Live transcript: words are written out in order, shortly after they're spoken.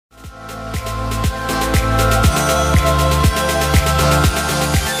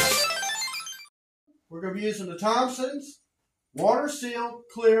We're using the Thompsons water seal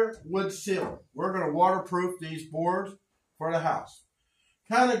clear wood sealer. We're going to waterproof these boards for the house.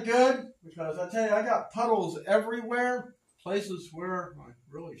 Kind of good because I tell you, I got puddles everywhere, places where I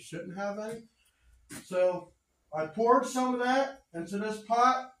really shouldn't have any. So I poured some of that into this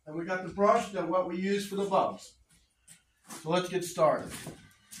pot, and we got the brush that what we use for the bugs. So let's get started.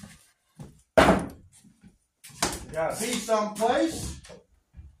 Got to be someplace,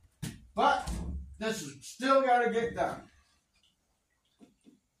 but this is still got to get done.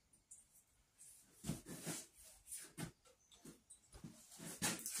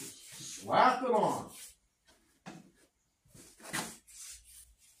 Slap it on.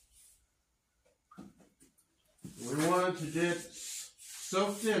 We want it to get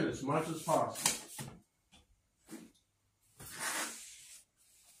soaked in as much as possible.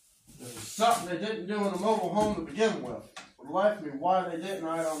 This is something they didn't do in a mobile home to begin with. For the life of me, why they didn't,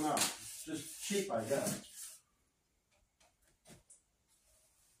 I don't know. It's just cheap, I guess.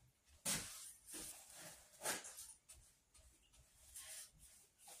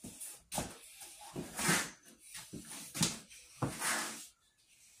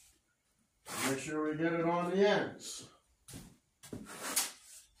 Make sure we get it on the ends.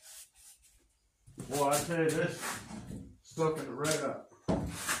 Boy, I tell you, this soaking it right up.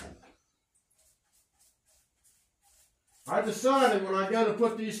 I decided when I go to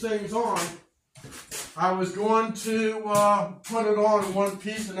put these things on, I was going to put it on in one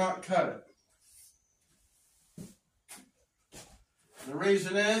piece and not cut it. The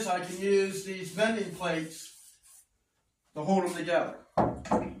reason is I can use these bending plates to hold them together.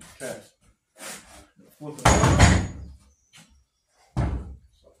 Okay. Flip it over.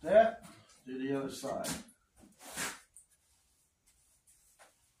 Like that. Do the other side.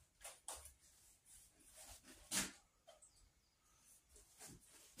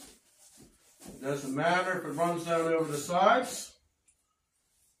 It doesn't matter if it runs down over the sides.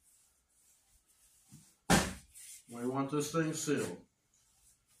 We want this thing sealed.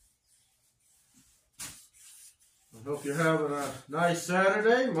 I hope you're having a nice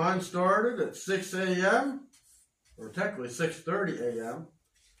Saturday. Mine started at 6 a.m. or technically 6:30 a.m.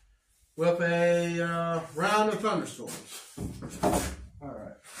 with a round of thunderstorms. All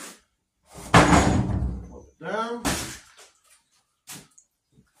right. Flip it down.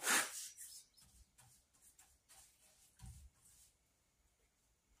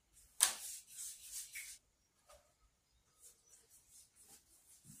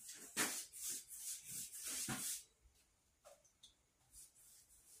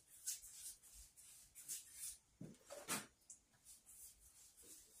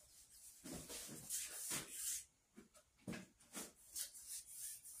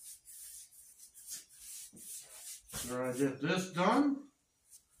 After I get this done,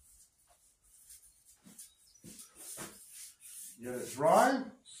 get it dry.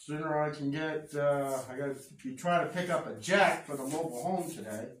 Sooner I can get, I got to be trying to pick up a jack for the mobile home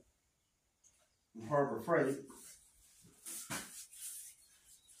today from Harbor Freight.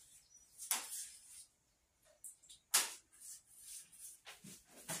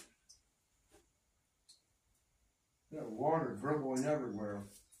 Got water dribbling everywhere.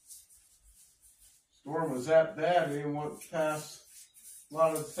 Storm was that bad, we didn't want to pass a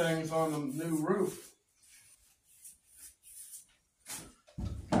lot of things on the new roof.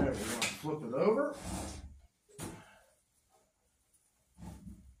 Okay, we're going to flip it over.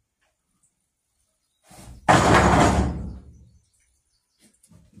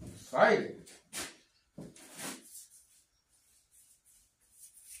 Exciting.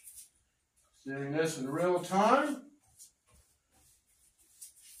 Seeing this in real time.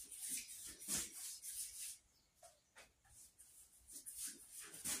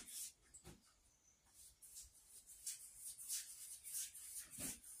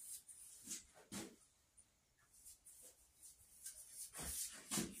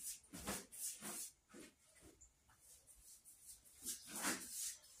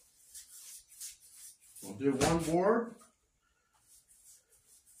 We'll do one board,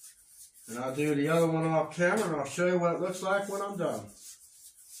 and I'll do the other one off camera, and I'll show you what it looks like when I'm done.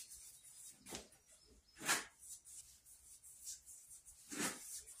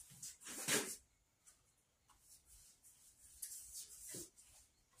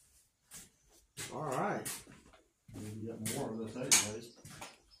 All right. We can get more of this anyways.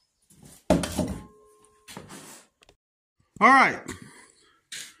 All right.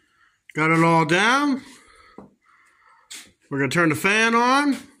 Got it all down. We're going to turn the fan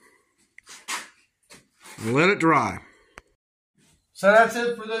on and let it dry. So that's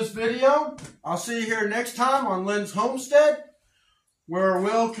it for this video. I'll see you here next time on Lynn's Homestead, where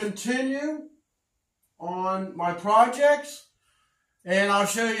we'll continue on my projects. And I'll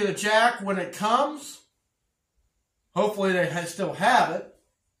show you the jack when it comes. Hopefully they still have it.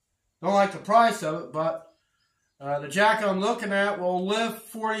 Don't like the price of it, but the jack I'm looking at will lift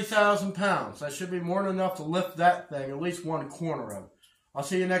 40,000 pounds. That should be more than enough to lift that thing, at least one corner of it. I'll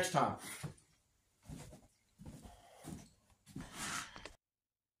see you next time.